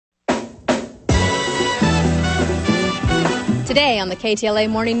Today on the KTLA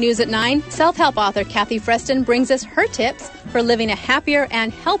Morning News at 9, self-help author Kathy Freston brings us her tips for living a happier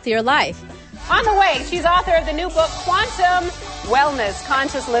and healthier life. On the way, she's author of the new book, Quantum Wellness,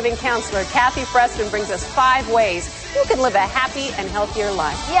 Conscious Living Counselor. Kathy Freston brings us 5 ways you can live a happy and healthier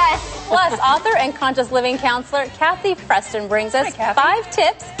life. Yes. Plus, author and conscious living counselor Kathy Freston brings us 5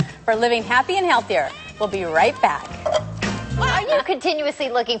 tips for living happy and healthier. We'll be right back. Are you continuously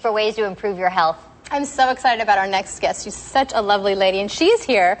looking for ways to improve your health? I'm so excited about our next guest. She's such a lovely lady, and she's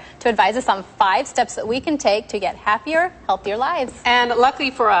here to advise us on 5 steps that we can take to get happier, healthier lives. And luckily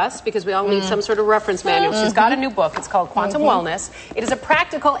for us, because we all need some sort of reference manual, she's got a new book. It's called Quantum Wellness. It is a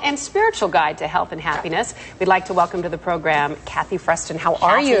practical and spiritual guide to health and happiness. We'd like to welcome to the program Kathy Freston. How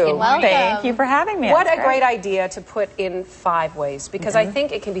are you? Welcome. Thank you for having me. What a great idea to put in 5 ways, because I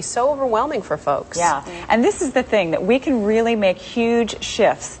think it can be so overwhelming for folks. Yeah, and this is the thing, that we can really make huge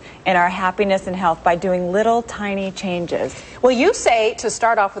shifts in our happiness and health by doing little tiny changes. Well, you say to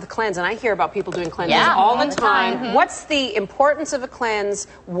start off with a cleanse, and I hear about people doing cleanses all the time. What's the importance of a cleanse?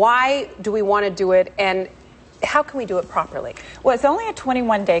 Why do we want to do it? And how can we do it properly? Well, it's only a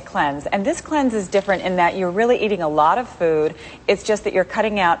 21-day cleanse, and this cleanse is different in that you're really eating a lot of food. It's just that you're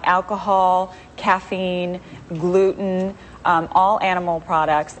cutting out alcohol, caffeine, gluten, all animal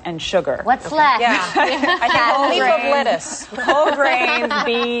products, and sugar. What's left? Yeah. I think a leaf of lettuce. Whole grains,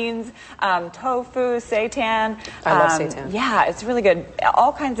 beans, tofu, seitan. I love seitan. Yeah, it's really good.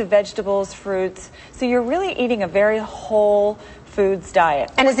 All kinds of vegetables, fruits. So you're really eating a very whole foods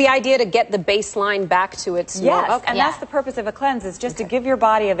diet. And is the idea to get the baseline back to its Yes, normal? and that's the purpose of a cleanse, is just to give your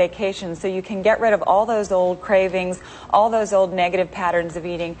body a vacation so you can get rid of all those old cravings, all those old negative patterns of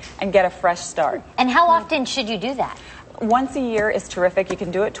eating, and get a fresh start. And how often should you do that? Once a year is terrific. You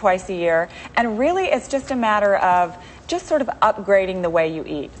can do it twice a year. And really, it's just a matter of just sort of upgrading the way you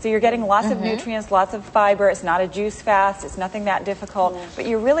eat. So you're getting lots of nutrients, lots of fiber. It's not a juice fast. It's nothing that difficult. But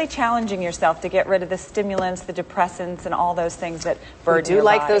you're really challenging yourself to get rid of the stimulants, the depressants, and all those things that burden your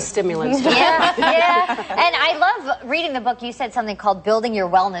body. Those stimulants. Yeah. And I love reading the book. You said something called Building Your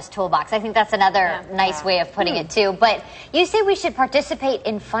Wellness Toolbox. I think that's another nice way of putting it, too. But you say we should participate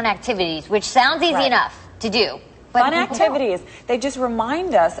in fun activities, which sounds easy enough to do. Fun activities, they just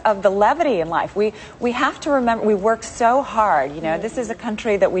remind us of the levity in life. We have to remember, we work so hard. You know, this is a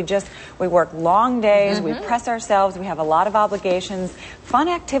country that we work long days, we press ourselves, we have a lot of obligations. Fun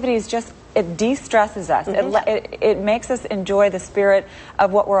activities just, it de-stresses us. It makes us enjoy the spirit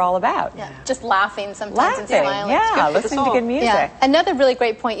of what we're all about. Yeah, just laughing sometimes and smiling. Yeah, listening to good music. Yeah. Another really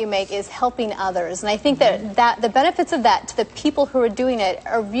great point you make is helping others. And I think that the benefits of that to the people who are doing it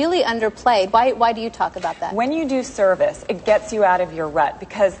are really underplayed. Why do you talk about that? When you do service, it gets you out of your rut,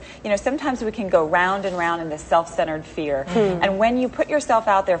 because, you know, sometimes we can go round and round in this self-centered fear. And when you put yourself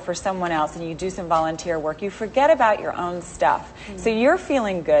out there for someone else and you do some volunteer work, you forget about your own stuff. So you're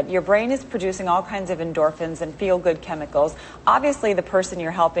feeling good. Your brain is producing all kinds of endorphins and feel-good chemicals. Obviously, the person you're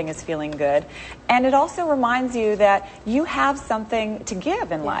helping is feeling good. And it also reminds you that you have something to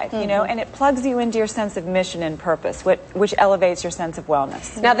give in life, you know, and it plugs you into your sense of mission and purpose, which elevates your sense of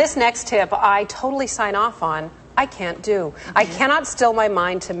wellness. Now, this next tip, I totally sign off on. I can't do. I cannot still my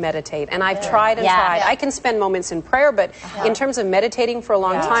mind to meditate, and I've tried and tried. I can spend moments in prayer, but in terms of meditating for a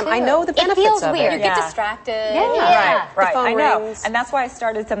long time, I know the benefits feels of weird. it. You get distracted. Right. The phone I know. rings. And that's why I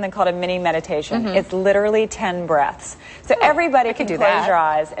started something called a mini meditation. It's literally 10 breaths. So everybody can close your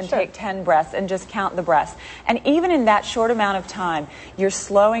eyes and take 10 breaths and just count the breaths. And even in that short amount of time, you're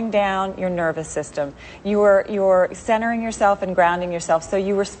slowing down your nervous system. You're centering yourself and grounding yourself, so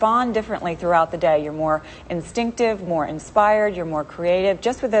you respond differently throughout the day. You're more instinctive, more inspired, you're more creative,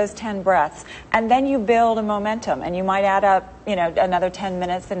 just with those 10 breaths. And then you build a momentum, and you might add up, you know, another 10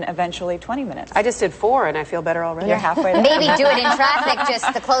 minutes and eventually 20 minutes. I just did 4, and I feel better already. You're halfway there. Maybe do it in traffic,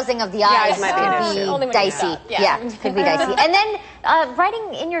 just the closing of the eyes might be an issue. could be dicey. Yeah, could be dicey. And then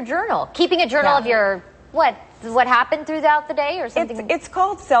writing in your journal, keeping a journal of your, what happened throughout the day or something? It's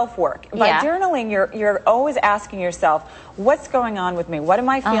called self-work. By journaling, you're always asking yourself, what's going on with me? What am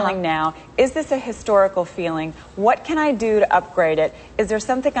I feeling now? Is this a historical feeling? What can I do to upgrade it? Is there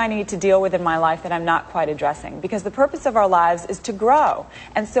something I need to deal with in my life that I'm not quite addressing? Because the purpose of our lives is to grow.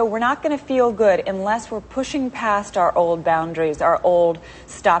 And so we're not going to feel good unless we're pushing past our old boundaries, our old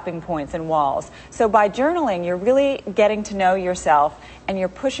stopping points and walls. So by journaling, you're really getting to know yourself, and you're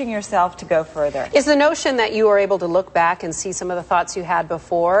pushing yourself to go further. Is the notion that you are able to look back and see some of the thoughts you had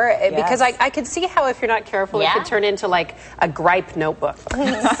before? Because I could see how if you're not careful, it could turn into like a gripe notebook.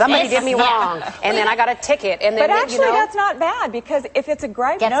 Somebody did me wrong, and then I got a ticket. And then, but actually, that's not bad, because if it's a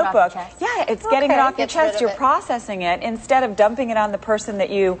gripe notebook, it's getting it off your chest. You're processing it instead of dumping it on the person that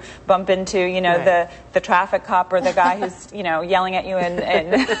you bump into. You know, the traffic cop or the guy who's yelling at you in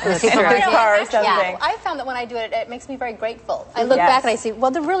the car or something. Yeah. I found that when I do it, it makes me very grateful. I look back and I see,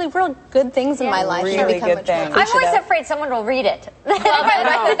 well, the really real good things in my life. Really good things. I'm always afraid someone will read it. We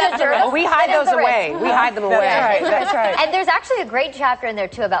hide those away. We hide them away. That's right. And there's actually a great chapter in there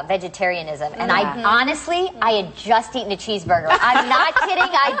too about vegetarianism. And I honestly, I had just eaten a cheeseburger. I'm not kidding.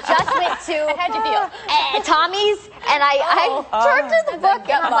 I just went to how'd you feel? Tommy's, and I turned to the book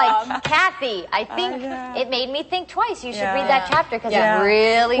and I'm like, Kathy, I think it made me think twice. You should read that chapter because it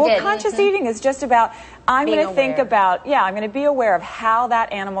really did. Well, conscious eating is just about, I'm going to think about, I'm going to be aware of how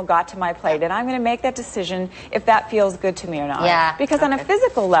that animal got to my plate, and I'm going to make that decision if that feels good to me or not. Yeah. Because on a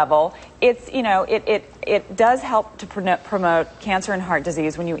physical level, it's, it does help to promote cancer and heart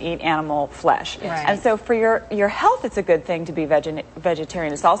disease when you eat animal flesh. Right. And so for your health, it's a good thing to be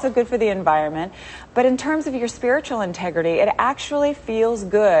vegetarian. It's also good for the environment. But in terms of your spiritual integrity, it actually feels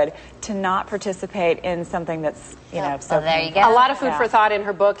good to not participate in something that's, so there you go. A lot of food for thought in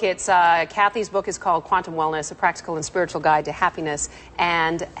her book. It's Kathy's book is called Quantum Wellness, a practical and spiritual guide to happiness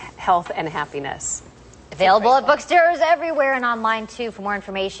and health and happiness. Available at bookstores everywhere and online too. For more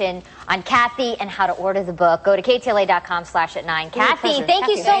information on Kathy and how to order the book, go to KTLA.com/@9. Kathy, thank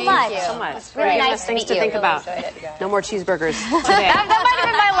you so much. So much. It's really nice to meet you. Think about. No more cheeseburgers today. That might have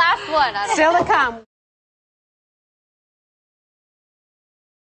been my last one. Still to come.